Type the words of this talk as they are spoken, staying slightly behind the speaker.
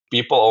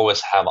people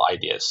always have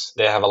ideas.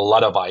 They have a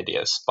lot of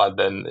ideas, but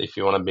then if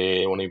you want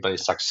to be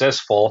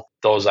successful,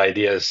 those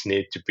ideas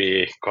need to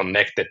be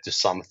connected to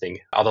something.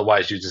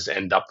 Otherwise, you just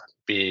end up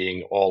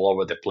being all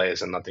over the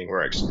place and nothing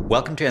works.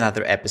 Welcome to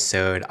another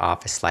episode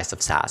of A Slice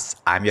of SaaS.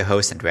 I'm your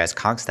host, Andreas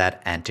Kongstad,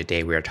 and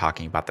today we are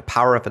talking about the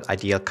power of an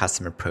ideal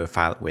customer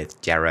profile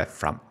with Jere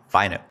from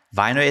Vino.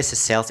 Vino is a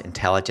sales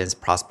intelligence,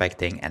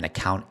 prospecting, and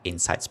account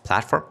insights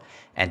platform,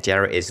 and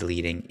Jere is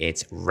leading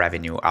its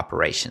revenue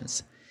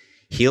operations.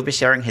 He'll be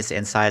sharing his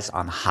insights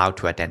on how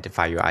to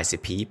identify your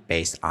ICP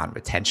based on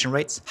retention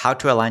rates, how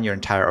to align your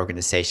entire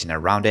organization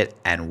around it,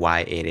 and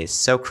why it is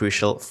so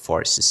crucial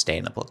for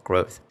sustainable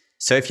growth.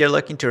 So if you're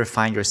looking to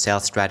refine your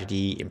sales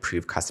strategy,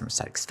 improve customer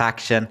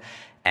satisfaction,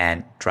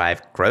 and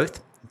drive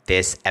growth,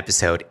 this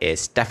episode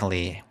is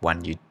definitely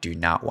one you do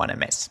not want to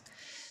miss.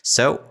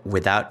 So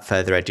without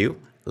further ado,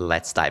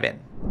 let's dive in.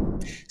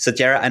 So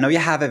Jere, I know you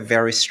have a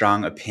very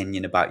strong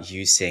opinion about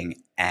using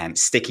and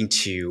sticking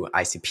to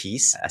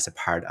ICPs as a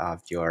part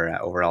of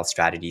your overall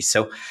strategy.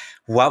 So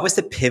what was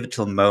the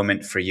pivotal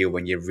moment for you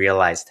when you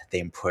realized the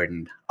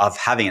importance of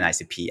having an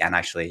ICP and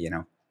actually,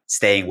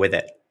 staying with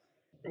it?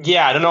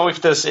 Yeah, I don't know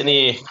if there's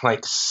any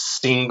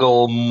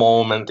single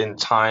moment in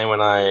time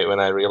when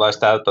I realized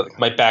that, but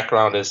my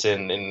background is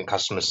in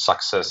customer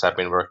success. I've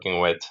been working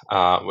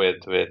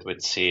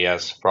with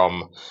CS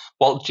from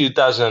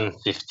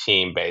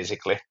 2015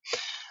 basically,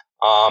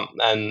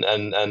 and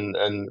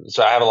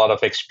so I have a lot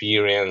of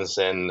experience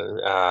in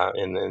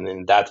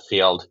that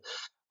field.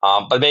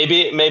 But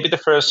maybe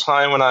the first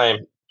time when I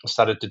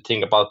started to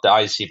think about the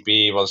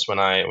ICP was when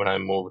I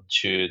moved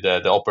to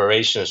the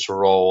operations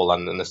role,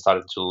 and then I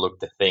started to look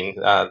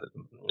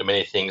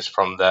many things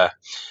from the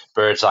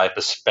bird's eye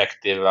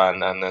perspective,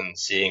 and then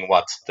seeing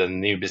what the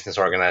new business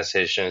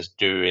organization is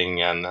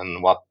doing,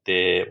 and what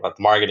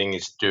marketing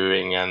is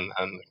doing, and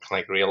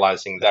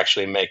realizing it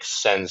actually makes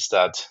sense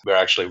that we're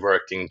actually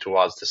working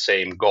towards the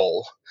same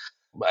goal.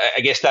 I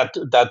guess that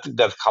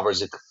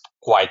covers it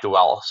quite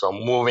well. So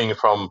moving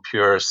from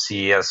pure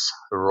CS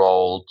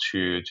role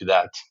to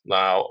that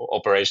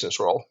operations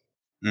role.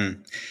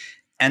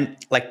 And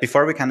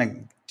before we kind of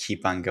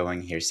keep on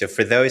going here, so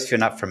for those who are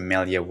not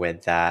familiar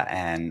with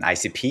an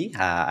ICP,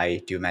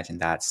 I do imagine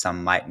that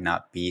some might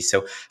not be.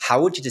 So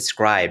how would you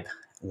describe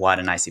what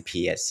an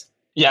ICP is?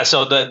 Yeah,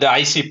 so the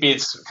ICP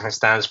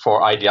stands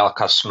for Ideal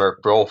Customer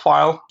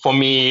Profile. For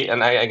me,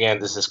 and again,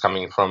 this is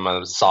coming from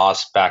a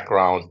SaaS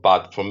background,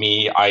 but for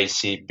me,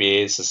 ICP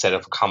is a set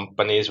of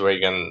companies where you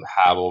can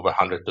have over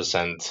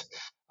 100%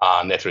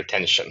 net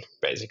retention,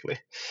 basically.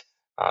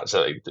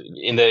 So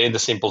in the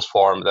simplest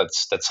form,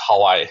 that's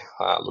how I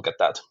look at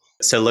that.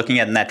 So looking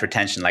at net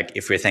retention,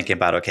 if we're thinking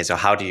about, okay, so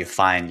how do you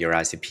find your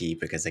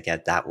ICP? Because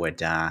again, that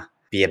would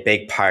be a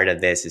big part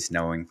of this, is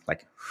knowing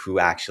who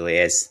actually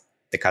is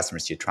the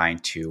customers you're trying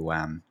to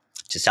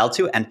sell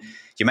to. And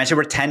you mentioned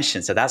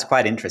retention, so that's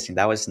quite interesting.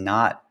 That was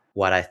not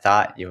what I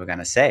thought you were going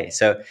to say.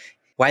 So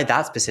why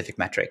that specific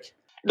metric?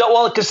 No,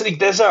 well, because I'm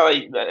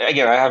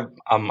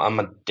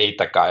a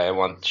data guy. I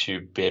want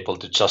to be able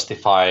to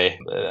justify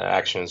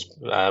actions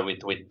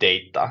with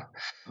data.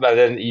 But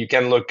then you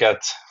can look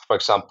at, for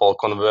example,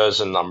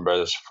 conversion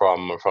numbers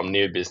from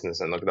new business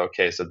and look,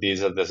 okay, so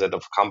these are the set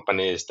of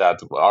companies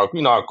that are,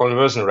 our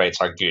conversion rates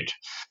are good.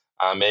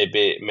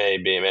 Maybe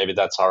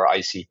that's our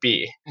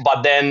ICP.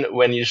 But then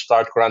when you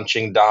start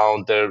crunching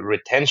down the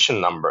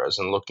retention numbers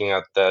and looking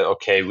at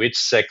which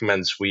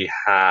segments we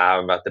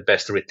have at the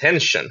best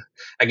retention.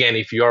 Again,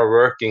 if you are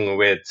working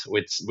with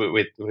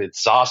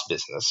SaaS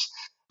business,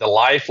 the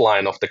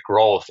lifeline of the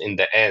growth in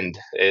the end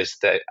is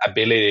the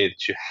ability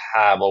to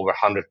have over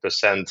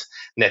 100%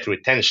 net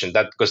retention.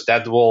 Because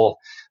that will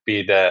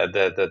be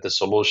the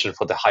solution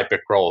for the hyper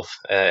growth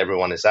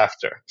everyone is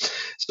after.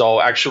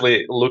 So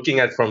actually looking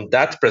at from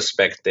that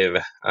perspective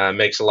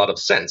makes a lot of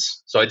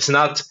sense. So it's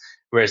not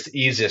where it's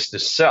easiest to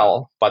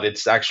sell, but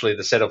it's actually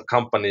the set of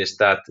companies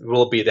that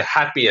will be the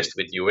happiest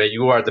with you, where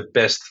you are the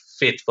best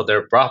fit for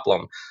their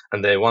problem,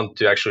 and they want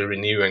to actually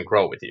renew and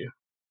grow with you.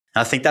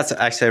 I think that's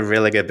actually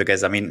really good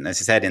because, as you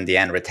said, in the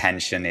end,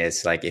 retention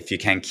is if you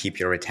can keep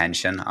your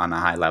retention on a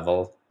high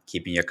level,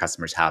 keeping your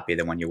customers happy,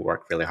 the one you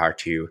work really hard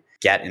to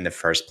get in the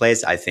first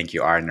place, I think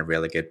you are in a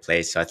really good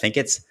place. So I think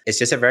it's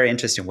just a very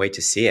interesting way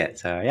to see it.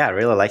 So yeah, I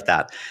really like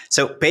that.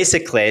 So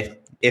basically,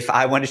 if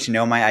I wanted to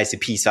know my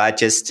ICP, so I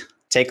just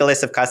take a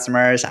list of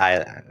customers.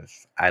 I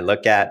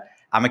look at,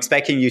 I'm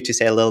expecting you to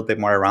say a little bit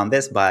more around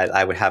this, but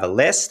I would have a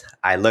list.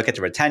 I look at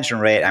the retention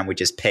rate and we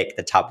just pick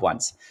the top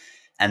ones.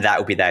 And that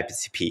would be the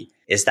ICP.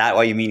 Is that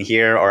what you mean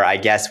here? Or I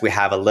guess we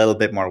have a little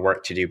bit more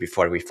work to do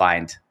before we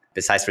find,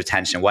 besides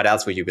retention, what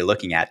else would you be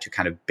looking at to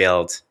kind of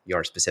build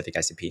your specific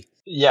ICP?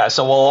 Yeah,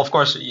 so of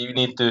course you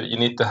need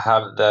to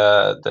have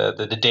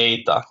the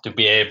data to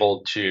be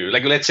able to,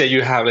 let's say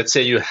you have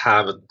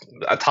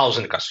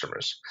 1,000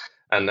 customers,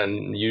 and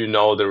then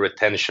the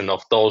retention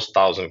of those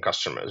 1,000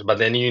 customers, but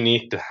then you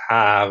need to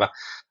have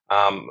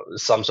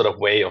some sort of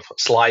way of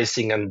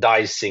slicing and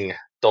dicing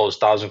those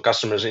 1,000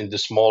 customers into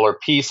smaller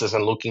pieces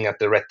and looking at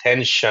the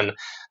retention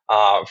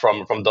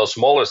from those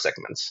smaller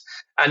segments.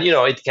 And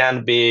it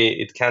can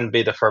be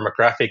the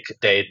firmographic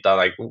data,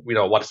 like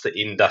what's the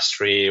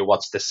industry,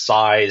 what's the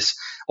size.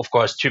 Of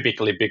course,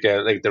 typically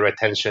bigger, like the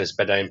retention is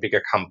better in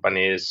bigger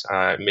companies,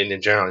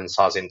 in general in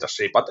SaaS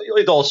industry. But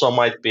it also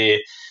might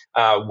be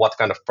what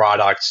kind of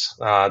products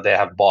they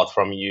have bought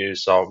from you.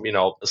 So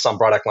some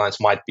product lines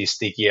might be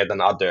stickier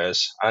than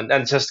others,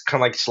 and just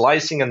kind of like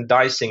slicing and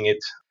dicing it,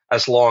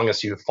 as long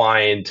as you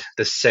find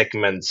the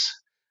segments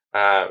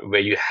where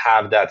you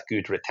have that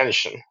good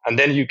retention. And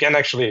then you can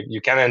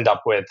end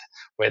up with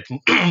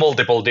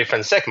multiple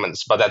different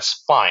segments, but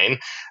that's fine.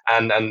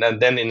 And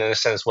then in a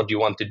sense, what you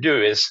want to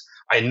do is,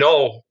 I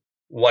know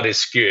what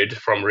is good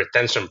from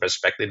retention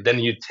perspective. Then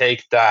you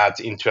take that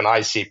into an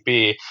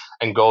ICP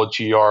and go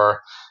to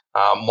your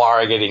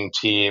marketing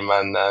team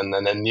and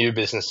a new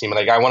business team.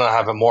 Like, I want to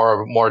have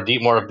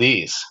more of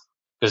these,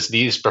 because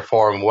these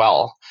perform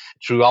well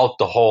throughout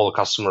the whole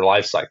customer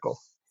lifecycle.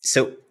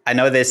 So I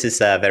know this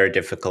is a very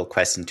difficult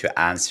question to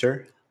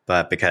answer,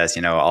 but because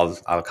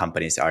all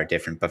companies are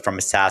different. But from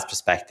a SaaS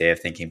perspective,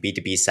 thinking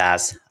B2B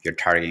SaaS, you're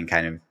targeting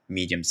kind of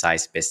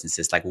medium-sized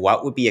businesses. Like,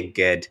 what would be a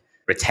good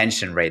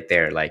retention rate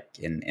there, like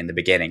in the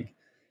beginning?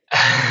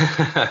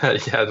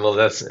 Yeah, well,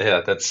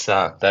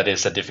 that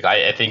is a difficult.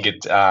 I think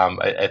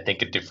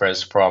it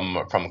differs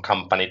from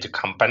company to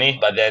company.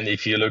 But then,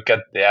 if you look at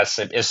the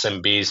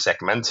SMB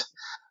segment,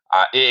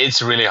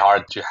 it's really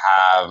hard to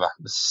have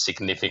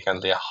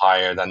significantly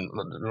higher than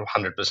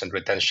 100%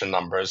 retention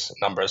numbers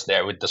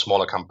there with the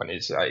smaller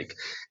companies. Like,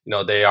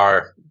 they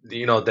are,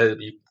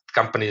 the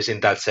companies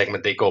in that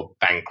segment, they go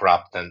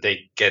bankrupt and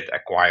they get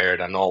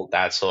acquired and all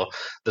that. So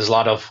there's a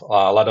lot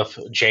of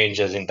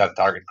changes in that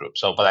target group.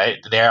 So, but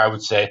I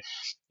would say,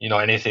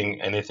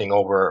 anything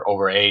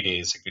over 80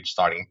 is a good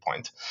starting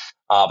point.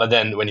 But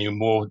then when you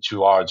move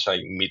towards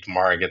like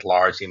mid-market,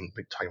 large, in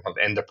talking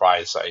about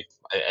enterprise,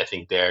 I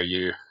think there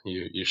you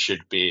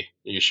should be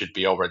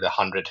over the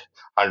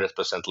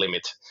 100%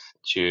 limit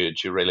to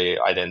really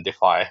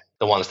identify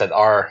the ones that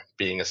are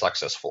being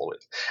successful.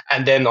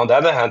 And then on the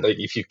other hand, like,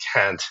 if you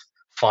can't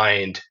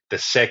find the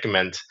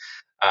segment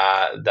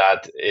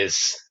that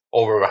is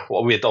over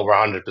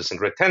 100%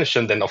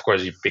 retention, then of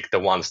course you pick the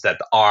ones that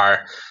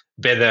are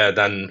better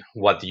than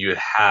what you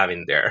have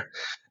in there.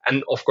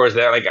 And of course,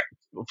 they're like,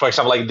 for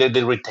example, like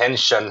the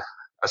retention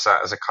as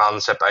a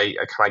concept,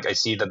 I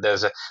see that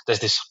there's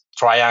this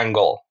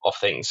triangle of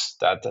things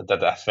that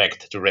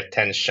affect the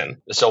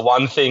retention. So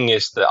one thing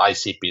is the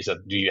ICPs,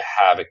 that do you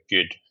have a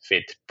good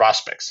fit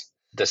prospects.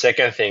 The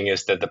second thing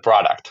is that the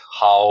product,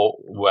 how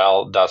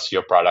well does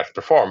your product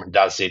perform?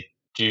 Does it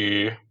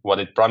do what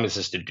it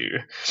promises to do?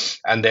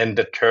 And then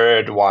the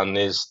third one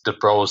is the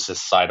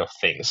process side of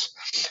things.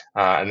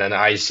 And then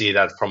I see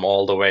that from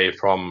all the way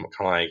from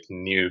kind of like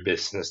new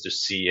business to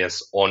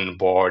CS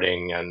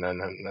onboarding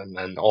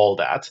and all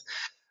that.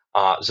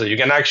 So you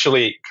can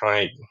actually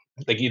kind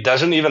of, like, it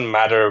doesn't even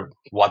matter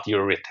what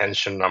your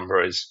retention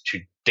number is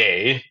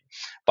today,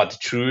 but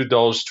through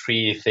those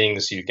three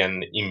things you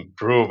can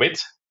improve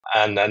it.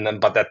 And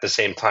but at the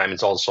same time,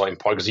 it's also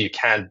important because you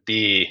can't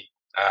be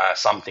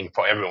something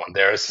for everyone.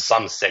 There is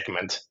some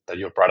segment that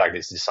your product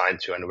is designed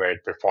to, and where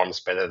it performs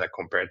better than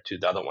compared to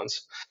the other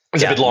ones.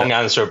 It's a bit long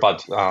answer,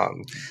 but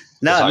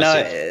no,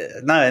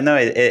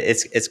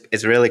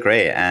 it's really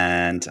great.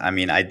 And I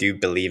mean, I do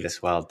believe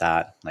as well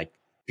that, like,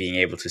 being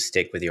able to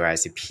stick with your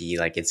ICP,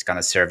 like, it's going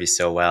to serve you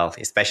so well,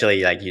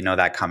 especially like,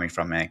 that coming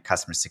from a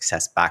customer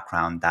success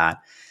background,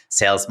 that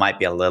sales might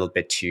be a little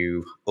bit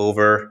too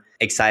over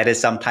excited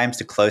sometimes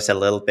to close a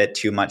little bit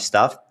too much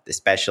stuff,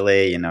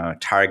 especially,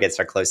 targets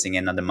are closing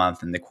in on the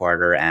month and the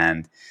quarter,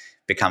 and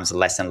becomes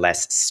less and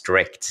less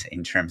strict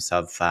in terms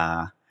of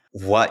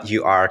what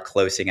you are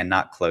closing and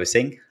not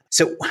closing.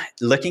 So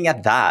looking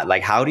at that,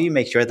 like, how do you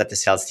make sure that the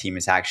sales team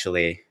is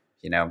actually,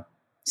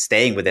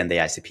 staying within the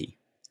ICP?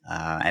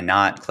 And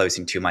not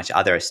closing too much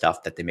other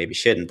stuff that they maybe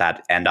shouldn't,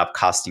 that end up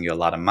costing you a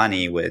lot of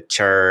money with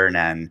churn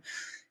and,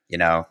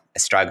 a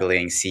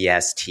struggling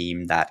CS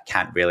team that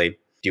can't really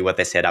do what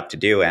they set up to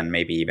do, and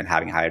maybe even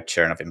having higher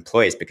churn of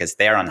employees because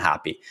they're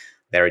unhappy.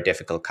 Very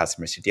difficult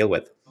customers to deal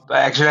with.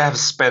 Actually, I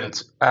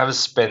have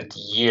spent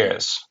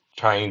years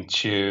trying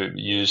to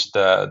use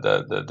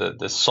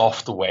the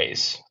soft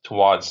ways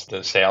towards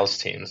the sales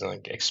teams, and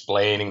like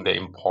explaining the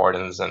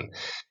importance and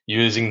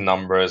using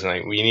numbers, and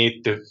like, we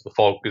need to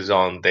focus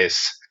on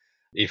this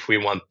if we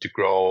want to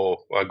grow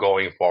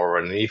going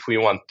forward, and if we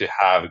want to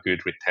have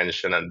good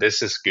retention, and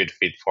this is good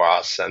fit for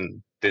us,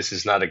 and this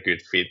is not a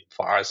good fit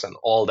for us, and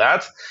all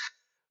that.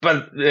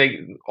 But like,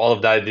 all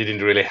of that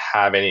didn't really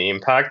have any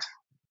impact.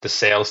 The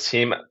sales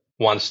team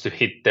wants to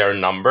hit their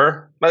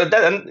number, but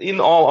and in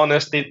all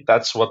honesty,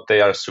 that's what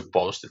they are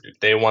supposed to do.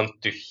 They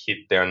want to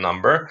hit their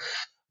number.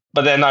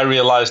 But then I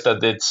realized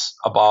that it's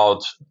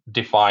about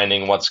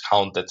defining what's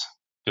counted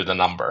to the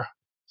number.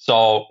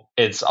 So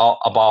it's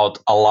about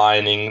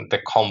aligning the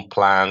comp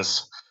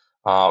plans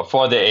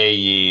for the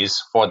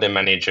AEs, for the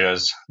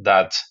managers,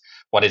 that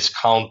what is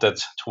counted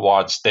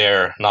towards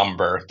their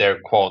number, their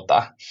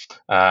quota,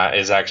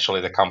 is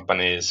actually the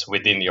companies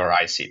within your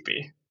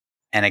ICP.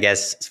 And I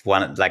guess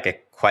one like a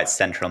quite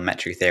central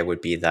metric there would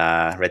be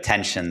the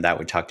retention that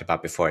we talked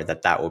about before,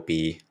 that would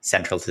be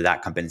central to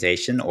that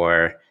compensation,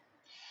 or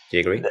do you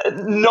agree?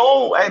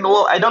 No,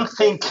 I don't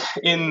think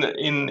in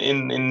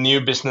new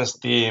business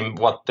team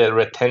what the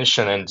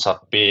retention ends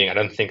up being. I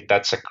don't think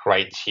that's a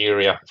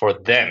criteria for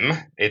them.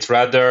 It's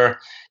rather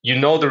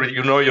you're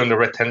on the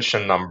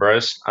retention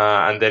numbers,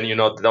 and then you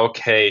know that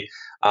okay,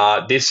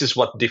 this is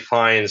what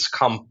defines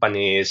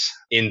companies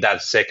in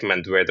that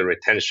segment where the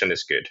retention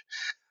is good.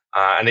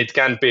 And it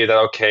can be that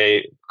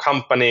okay,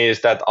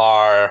 companies that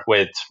are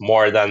with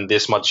more than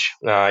this much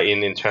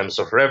in terms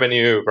of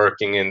revenue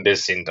working in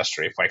this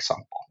industry, for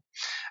example,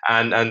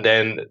 and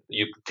then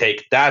you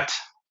take that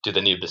to the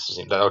new business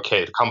team. That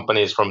okay, the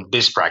companies from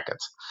this bracket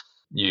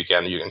you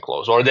can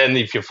close. Or then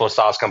if you for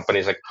SaaS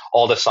companies, like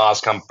all the SaaS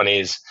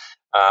companies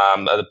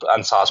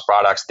and SaaS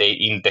products, they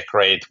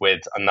integrate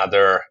with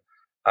another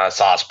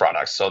SaaS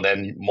product. So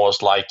then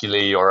most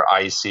likely your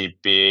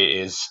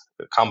ICP is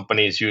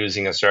companies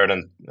using a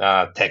certain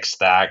tech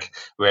stack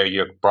where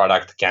your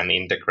product can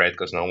integrate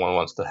because no one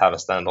wants to have a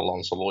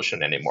standalone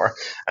solution anymore.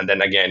 And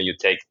then again, you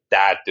take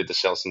that to the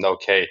sales and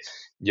okay,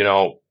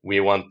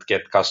 we want to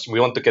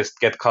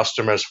get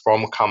customers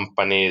from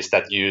companies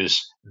that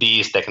use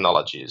these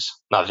technologies.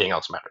 Nothing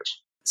else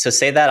matters. So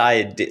say that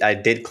I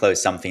did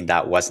close something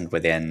that wasn't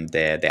within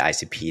the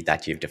ICP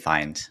that you've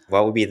defined.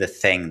 What would be the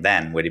thing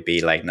then? Would it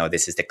be like, no,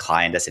 this is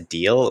declined as a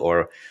deal?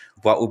 Or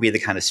what would be the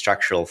kind of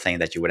structural thing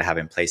that you would have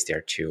in place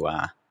there to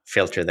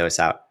filter those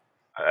out?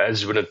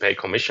 As you wouldn't pay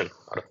commission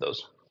out of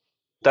those.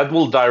 That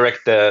will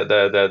direct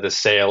the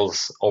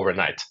sales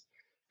overnight.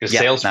 Because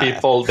Yeah, no,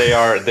 salespeople, they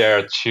are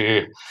there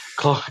to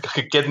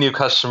get new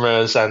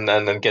customers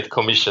and get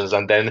commissions.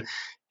 And then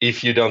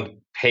if you don't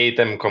pay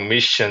them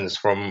commissions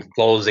from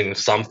closing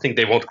something,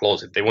 they won't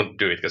close it. They won't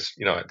do it because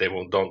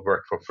don't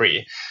work for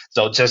free.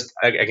 So just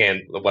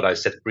again, what I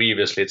said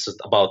previously, it's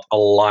just about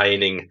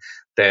aligning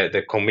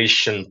the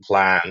commission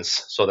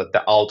plans so that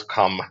the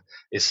outcome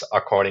is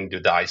according to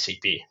the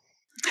ICP.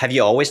 have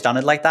you always done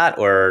it like that,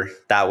 or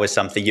that was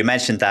something you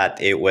mentioned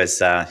that it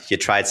was you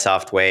tried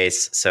soft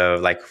ways? So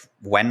like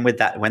when did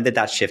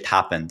that shift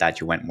happen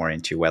that you went more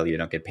into, well, you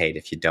don't get paid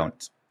if you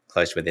don't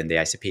close within the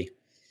ICP?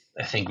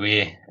 I think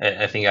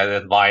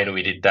at Vine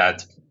we did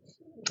that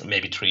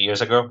maybe 3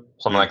 years ago,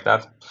 something like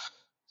that.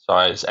 So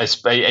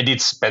I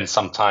did spend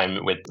some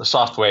time with the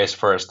softwares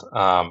first,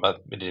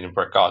 but it didn't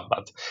work out.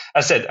 But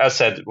as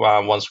said,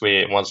 once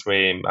we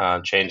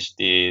changed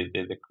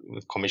the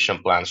commission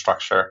plan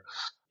structure,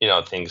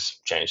 things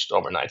changed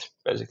overnight,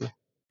 basically.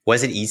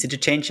 Was it easy to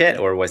change it,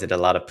 or was it a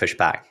lot of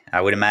pushback?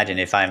 I would imagine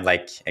if I'm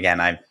like, again,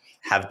 I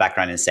have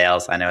background in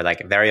sales, I know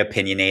like very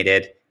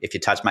opinionated. If you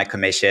touch my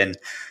commission,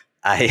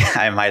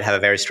 I might have a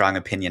very strong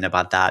opinion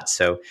about that.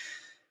 So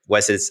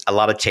was it a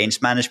lot of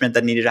change management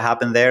that needed to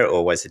happen there,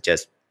 or was it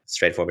just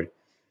straightforward?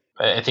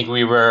 I think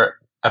we were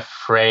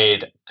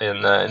afraid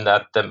in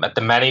that at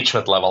the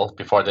management level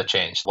before the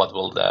change. What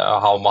will the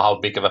how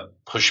big of a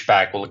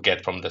pushback will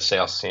get from the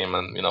sales team,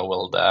 and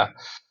will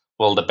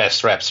the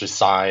best reps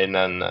resign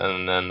and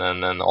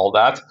all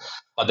that.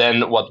 But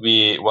then what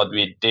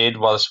we did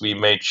was we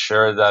made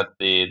sure that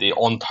the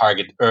on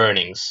target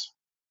earnings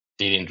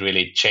didn't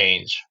really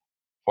change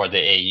for the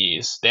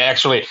AEs.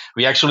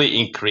 We actually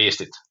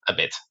increased it a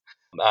bit,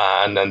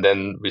 and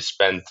then we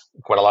spent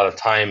quite a lot of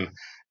time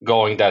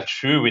going that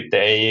through with the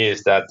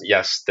AEs that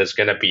yes, there's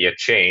going to be a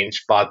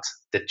change, but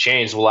the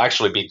change will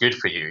actually be good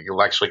for you.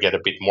 You'll actually get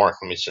a bit more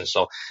commission.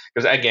 So,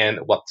 because again,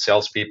 what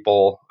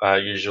salespeople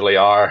usually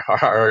are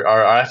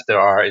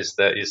after is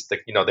the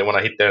they want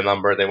to hit their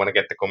number, they want to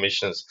get the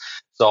commissions.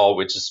 So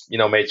we just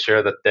made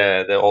sure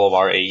that all of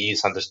our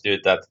AEs understood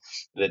that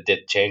the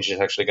change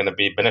is actually going to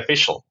be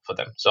beneficial for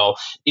them. So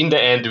in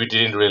the end, we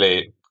didn't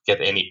really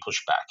get any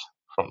pushback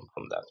from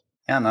that.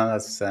 Yeah, no,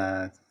 that's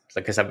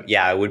because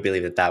I would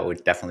believe that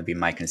would definitely be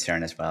my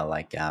concern as well.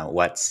 Like,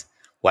 what's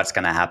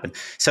going to happen?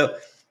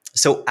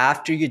 So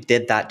after you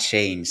did that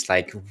change,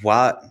 like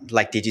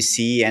did you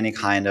see any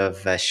kind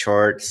of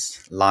short,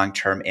 long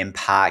term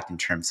impact in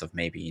terms of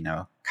maybe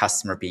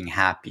customer being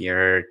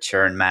happier,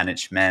 churn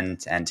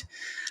management, and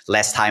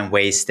less time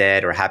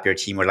wasted, or happier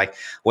team, or like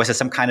was there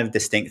some kind of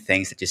distinct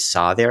things that you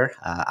saw there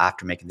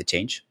after making the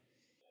change?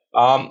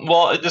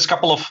 Well, just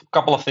couple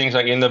of things.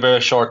 Like in the very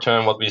short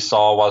term, what we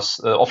saw was,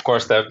 of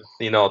course,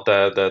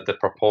 the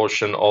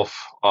proportion of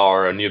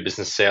our new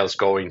business sales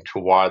going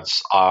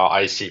towards our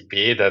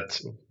ICP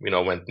that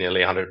went nearly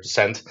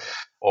 100%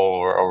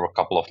 over a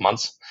couple of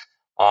months.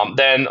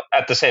 Then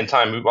at the same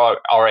time,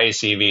 our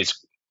ACVs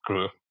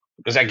grew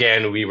because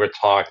again we were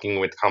talking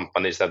with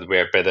companies that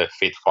were better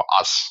fit for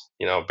us.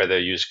 Better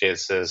use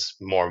cases,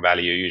 more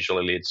value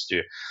usually leads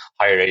to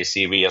higher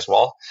ACV as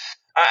well.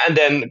 And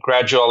then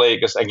gradually,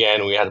 because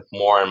again, we had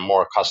more and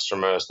more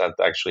customers that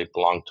actually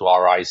belonged to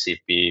our ICP,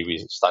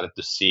 we started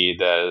to see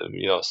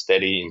the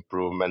steady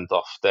improvement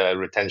of the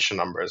retention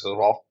numbers as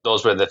well.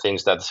 Those were the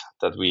things that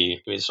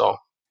we saw.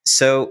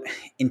 So,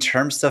 in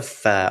terms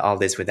of all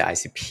this with the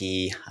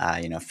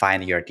ICP,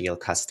 finding your ideal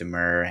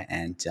customer,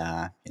 and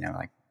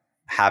like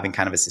having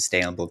kind of a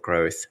sustainable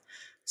growth.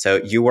 So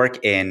you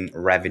work in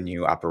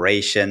revenue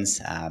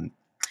operations.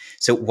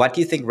 So what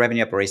do you think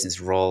revenue operations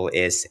role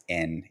is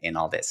in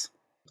all this?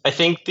 I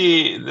think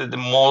the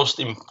most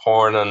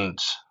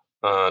important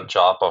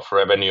job of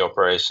revenue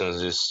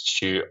operations is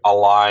to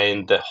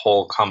align the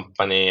whole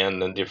company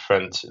and the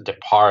different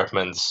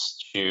departments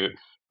to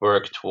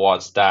work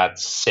towards that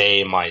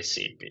same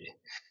ICP.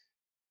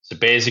 So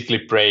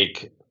basically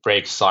break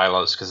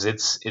silos, because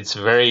it's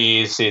very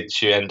easy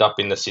to end up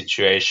in a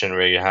situation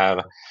where you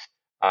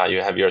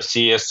have your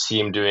CS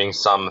team doing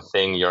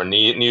something, your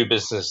new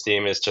business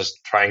team is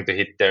just trying to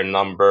hit their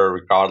number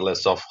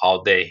regardless of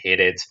how they hit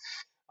it.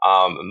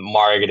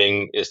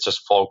 Marketing is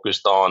just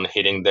focused on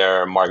hitting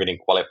their marketing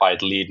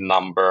qualified lead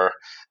number,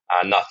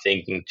 not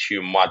thinking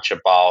too much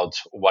about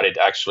what it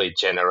actually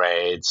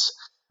generates.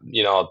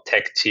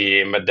 Tech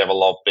team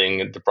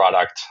developing the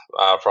product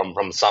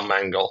from some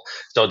angle.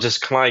 So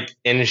just kind of like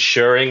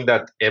ensuring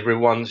that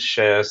everyone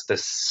shares the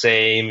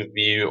same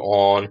view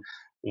on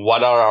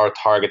what are our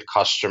target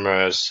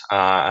customers,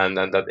 and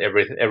that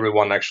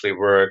everyone actually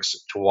works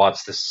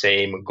towards the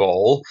same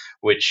goal,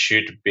 which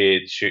should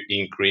be to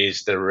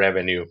increase the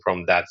revenue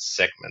from that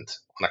segment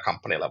on a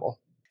company level.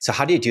 So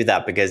how do you do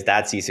that? Because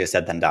that's easier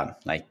said than done.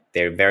 Like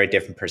they're very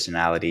different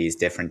personalities,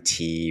 different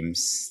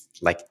teams.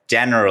 Like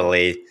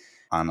generally,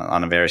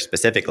 on a very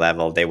specific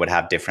level, they would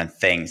have different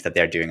things that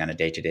they're doing on a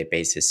day-to-day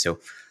basis. So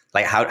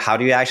like how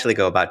do you actually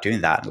go about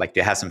doing that? Like do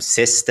you have some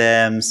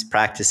systems,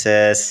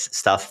 practices,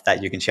 stuff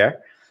that you can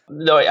share?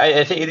 No,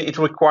 I think it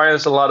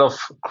requires a lot of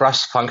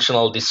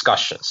cross-functional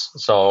discussions.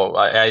 So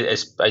I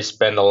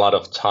spend a lot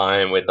of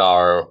time with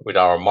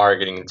our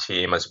marketing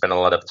team. I spend a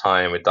lot of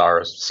time with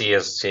our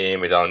CS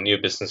team, with our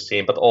new business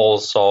team, but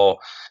also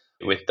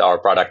with our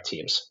product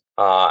teams.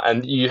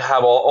 And you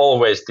have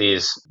always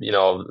these,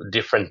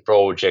 different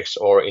projects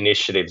or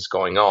initiatives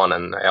going on,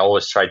 and I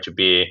always try to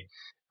be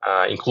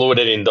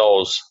included in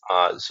those,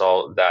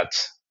 so that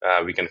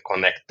we can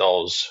connect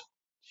those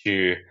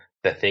to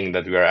the thing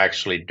that we are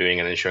actually doing,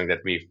 and ensuring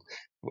that we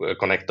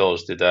connect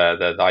those to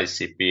the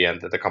ICP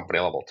and the company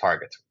level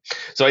target.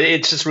 So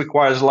it just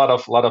requires a lot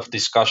of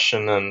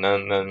discussion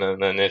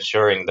and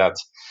ensuring that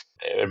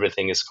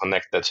everything is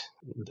connected,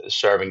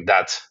 serving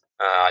that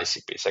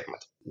ICP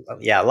segment.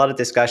 Yeah, a lot of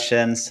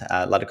discussions,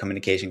 a lot of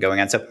communication going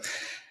on. So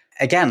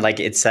again, like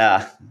it's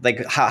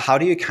like how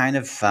do you kind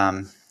of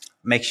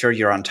make sure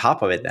you're on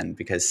top of it then?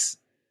 Because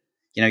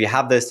you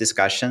have those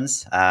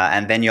discussions,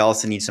 and then you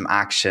also need some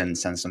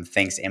actions and some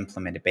things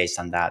implemented based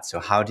on that. So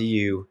how do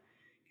you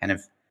kind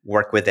of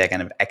work with the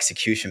kind of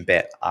execution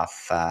bit of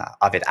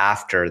it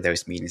after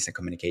those meetings and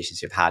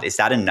communications you've had? Is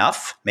that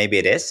enough? Maybe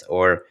it is,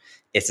 or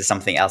is there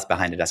something else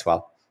behind it as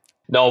well?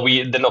 No,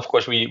 of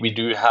course we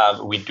do have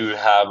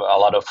a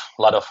lot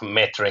of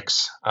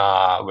metrics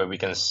where we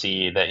can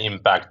see the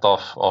impact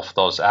of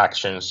those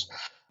actions.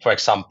 For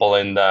example,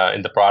 in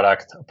the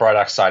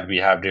product side, we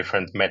have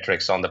different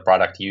metrics on the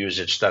product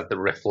usage that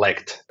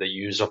reflect the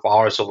use of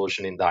our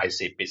solution in the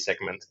ICP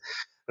segment.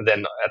 And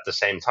then at the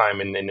same time,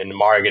 in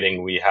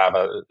marketing, we have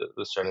a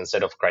certain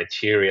set of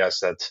criteria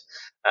that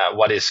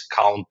what is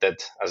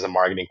counted as a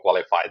marketing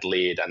qualified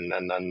lead, and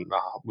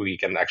we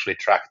can actually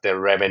track the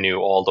revenue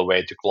all the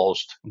way to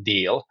closed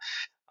deal.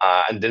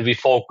 And then we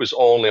focus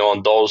only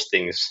on those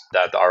things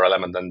that are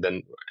relevant. And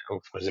then,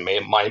 of course,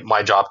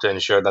 my job to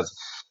ensure that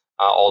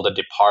all the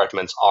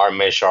departments are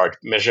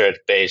measured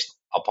based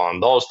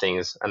upon those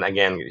things. And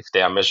again, if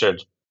they are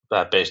measured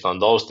based on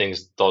those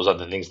things, those are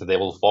the things that they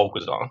will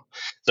focus on.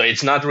 So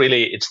it's not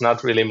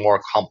really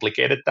more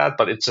complicated that,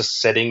 but it's just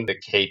setting the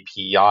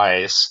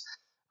KPIs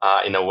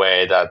in a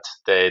way that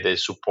they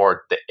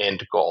support the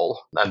end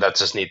goal, and that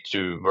just needs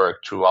to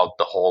work throughout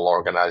the whole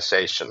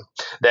organization.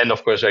 Then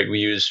of course, like we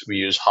use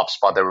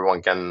HubSpot.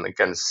 Everyone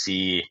can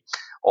see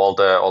all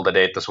the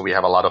data. So we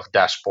have a lot of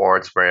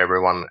dashboards where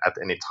everyone at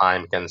any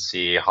time can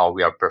see how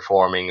we are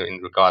performing in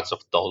regards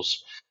of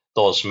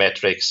those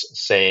metrics.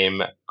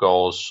 Same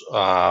goes for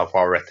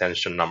our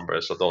retention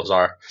numbers. So those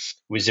are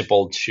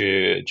visible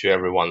to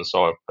everyone,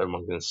 so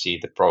everyone can see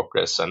the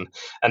progress and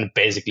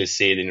basically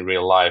see it in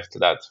real life. To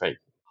that, like,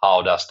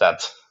 how does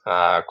that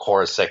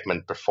core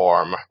segment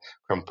perform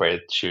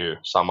compared to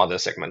some other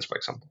segments, for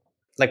example?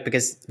 Like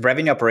because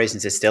revenue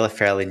operations is still a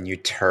fairly new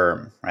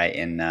term, right?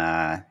 In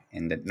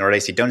the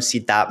Nordics, you don't see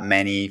that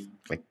many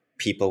like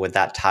people with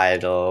that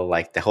title.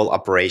 Like the whole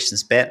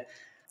operations bit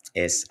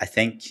is, I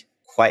think,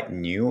 quite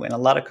new in a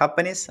lot of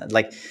companies.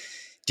 Like,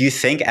 do you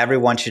think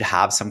everyone should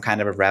have some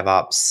kind of a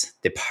RevOps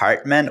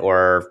department,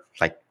 or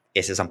like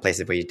is there some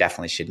places where you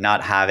definitely should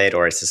not have it,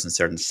 or is this a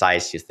certain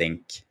size you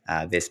think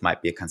this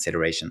might be a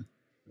consideration?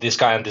 This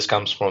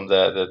comes from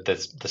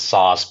the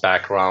SaaS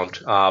background,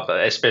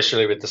 but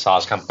especially with the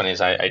SaaS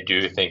companies, I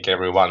do think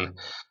everyone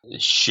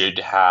should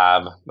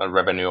have a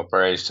revenue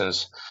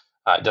operations.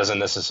 It doesn't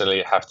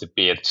necessarily have to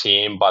be a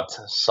team, but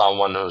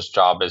someone whose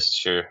job is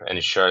to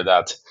ensure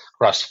that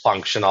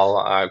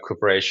cross-functional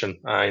cooperation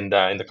in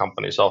the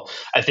company. So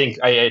I think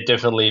I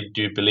definitely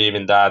do believe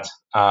in that.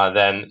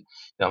 Then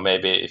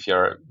maybe if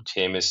your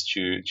team is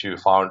two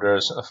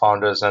founders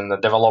and a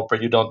developer,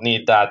 you don't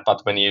need that.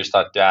 But when you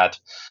start to add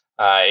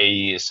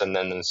AEs and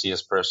then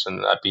CS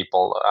person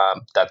people,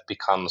 that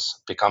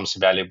becomes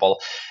valuable.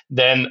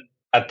 Then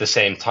at the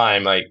same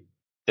time, like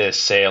the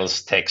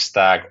sales tech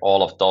stack,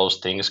 all of those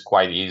things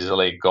quite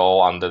easily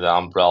go under the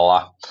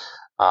umbrella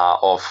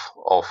of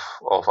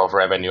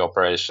revenue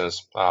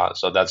operations.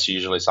 So that's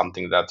usually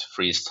something that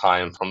frees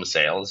time from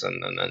sales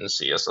and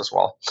CS as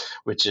well,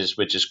 which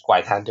is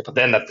quite handy. But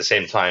then at the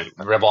same time,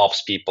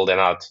 RevOps people, they're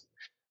not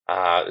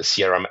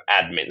CRM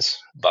admins,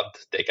 but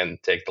they can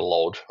take the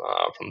load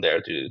from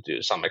there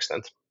to some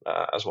extent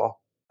as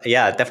well.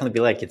 Yeah, definitely be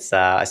like it's.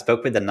 I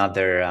spoke with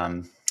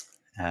another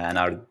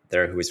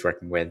who was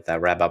working with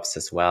RevOps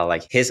as well.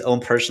 Like his own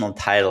personal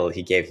title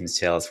he gave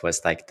himself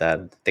was like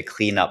the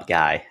cleanup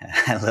guy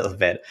a little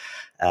bit.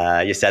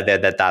 You said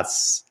that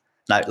that's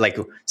not like,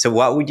 so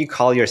what would you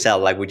call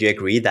yourself? Like, would you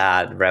agree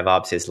that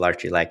RevOps is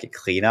largely like a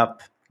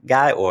cleanup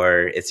guy,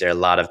 or is there a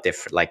lot of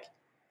different, like,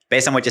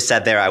 based on what you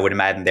said there, I would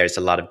imagine there's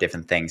a lot of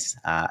different things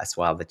as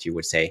well that you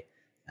would say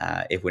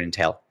it would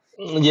entail.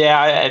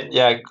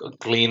 Yeah,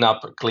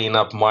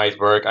 cleanup might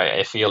work.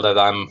 I feel that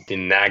I'm the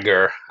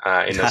nagger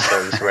in a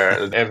sense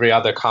where every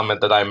other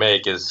comment that I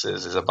make is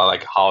about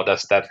like how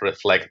does that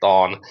reflect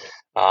on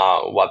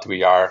what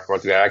we are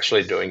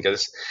actually doing.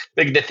 Because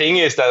like the thing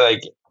is that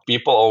like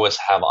people always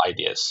have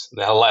ideas.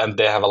 They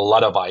have a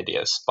lot of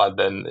ideas, but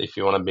then if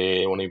you want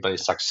to be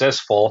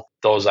successful,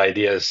 those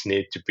ideas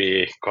need to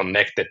be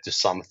connected to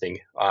something.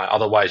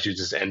 Otherwise, you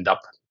just end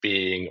up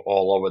being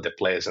all over the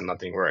place and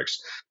nothing works.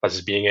 But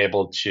it's being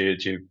able to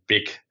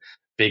pick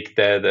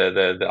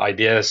the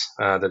ideas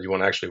that you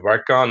want to actually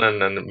work on, and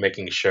then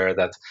making sure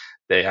that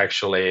they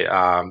actually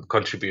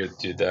contribute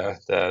to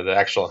the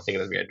actual thing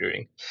that we are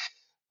doing.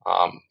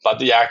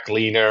 But yeah,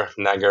 cleaner,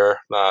 nagger.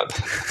 I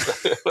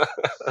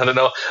don't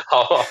know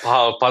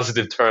how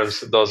positive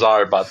terms those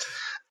are, but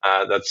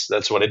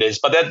that's what it is.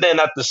 But then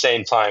at the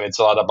same time, it's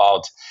a lot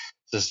about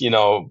just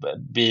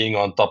being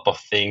on top of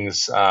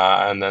things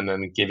and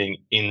then giving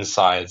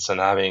insights and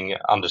having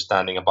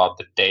understanding about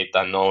the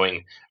data,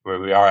 knowing where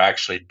we are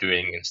actually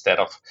doing instead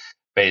of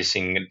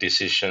basing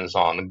decisions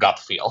on gut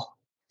feel.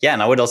 Yeah,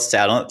 and I would also say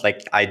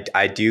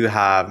I do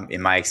have,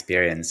 in my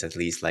experience at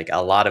least, like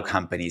a lot of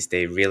companies,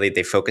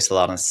 they focus a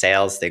lot on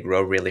sales, they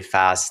grow really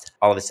fast.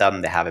 All of a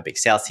sudden they have a big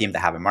sales team, they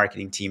have a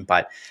marketing team,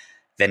 but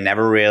they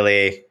never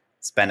really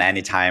spend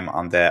any time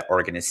on the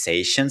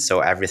organization. So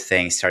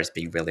everything starts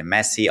being really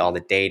messy, all the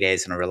data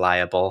is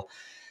unreliable.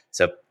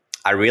 So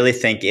I really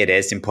think it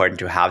is important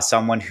to have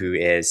someone who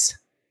is,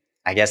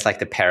 I guess, like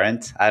the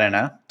parent, I don't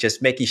know,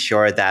 just making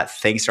sure that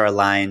things are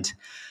aligned,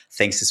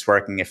 things is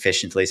working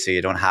efficiently, so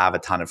you don't have a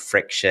ton of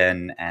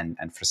friction and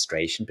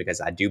frustration,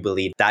 because I do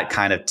believe that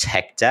kind of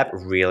tech debt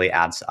really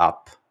adds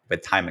up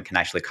with time and can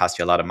actually cost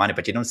you a lot of money,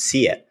 but you don't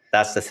see it.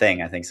 That's the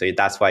thing, I think. So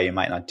that's why you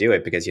might not do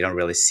it, because you don't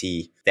really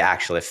see the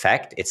actual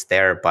effect. It's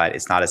there, but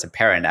it's not as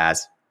apparent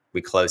as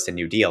we closed a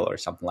new deal or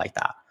something like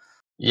that.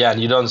 Yeah,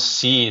 and you don't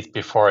see it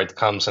before it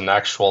comes an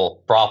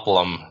actual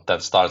problem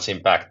that starts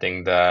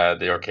impacting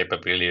your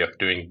capability of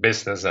doing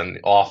business, and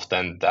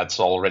often that's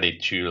already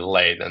too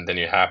late, and then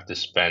you have to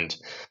spend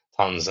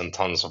tons and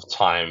tons of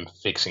time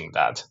fixing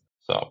that.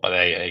 So, but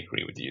I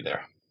agree with you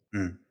there.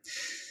 Mm.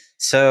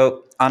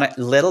 So on a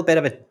little bit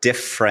of a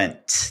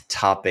different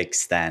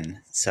topics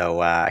then.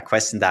 So a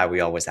question that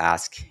we always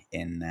ask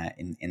in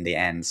the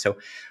end. So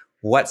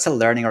what's a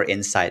learning or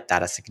insight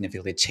that has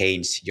significantly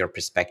changed your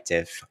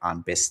perspective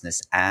on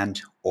business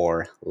and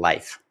or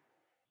life?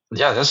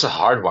 Yeah, that's a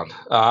hard one.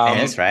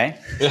 It is, right?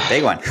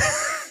 Big one.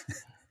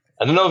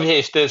 I don't know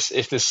if this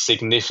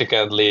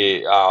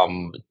significantly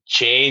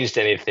changed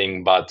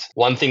anything, but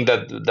one thing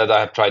that I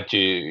have tried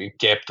to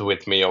kept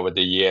with me over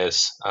the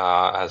years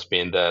has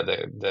been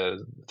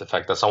the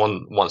fact that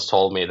someone once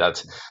told me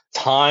that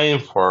time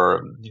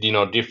for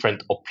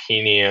different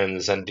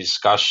opinions and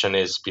discussion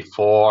is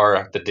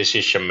before the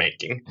decision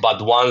making.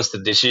 But once the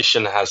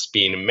decision has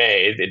been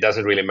made, it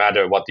doesn't really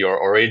matter what your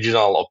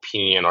original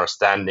opinion or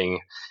standing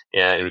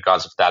in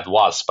regards of that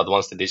was. But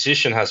once the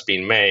decision has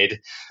been made,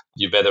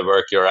 you better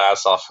work your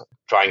ass off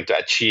trying to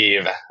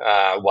achieve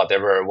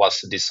whatever was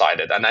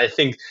decided. And I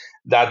think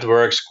that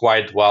works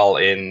quite well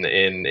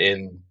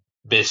in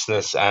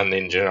business and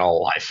in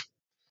general life.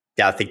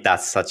 Yeah, I think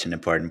that's such an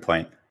important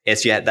point.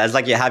 That's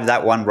like you have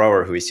that one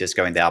rower who is just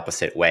going the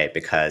opposite way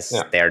because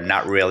they're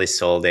not really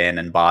sold in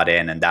and bought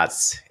in, and I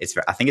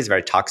think it's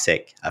very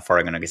toxic for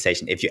an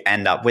organization. If you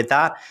end up with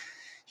that,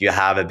 you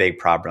have a big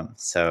problem.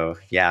 So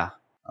yeah,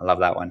 I love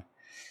that one.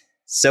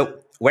 So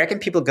where can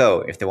people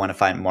go if they want to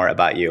find more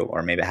about you,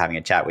 or maybe having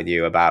a chat with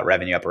you about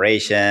revenue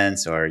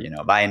operations or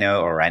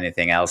Vino or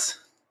anything else?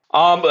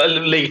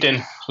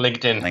 LinkedIn.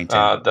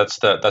 That's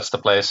the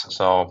place.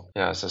 So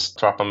yeah, just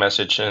drop a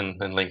message in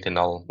LinkedIn.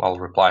 I'll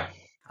reply.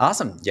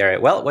 Awesome, Jere.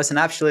 Well, it was an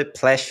absolute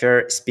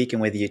pleasure speaking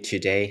with you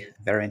today.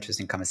 Very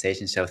interesting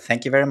conversation. So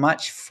thank you very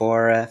much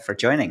for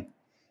joining.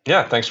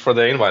 Yeah, thanks for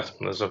the invite.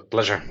 It was a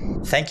pleasure.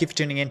 Thank you for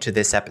tuning in to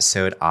this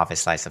episode of A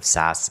Slice of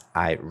SaaS.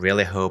 I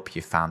really hope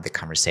you found the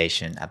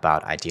conversation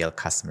about ideal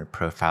customer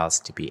profiles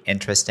to be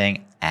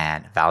interesting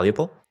and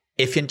valuable.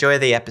 If you enjoyed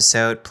the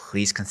episode,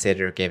 please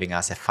consider giving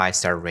us a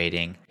 5-star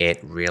rating. It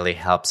really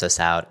helps us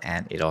out,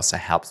 and it also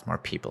helps more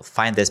people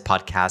find this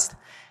podcast.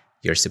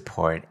 Your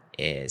support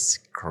is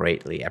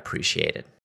greatly appreciated.